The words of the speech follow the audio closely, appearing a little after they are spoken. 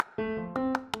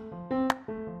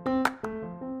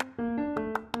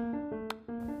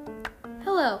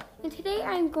and today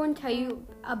I'm going to tell you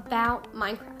about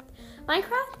Minecraft.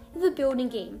 Minecraft is a building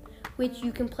game which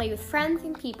you can play with friends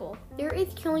and people. There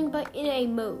is killing but in a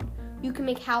mode. You can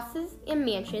make houses and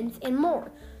mansions and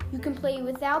more. You can play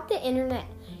without the internet.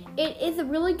 It is a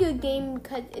really good game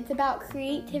because it's about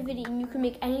creativity and you can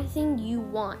make anything you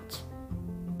want.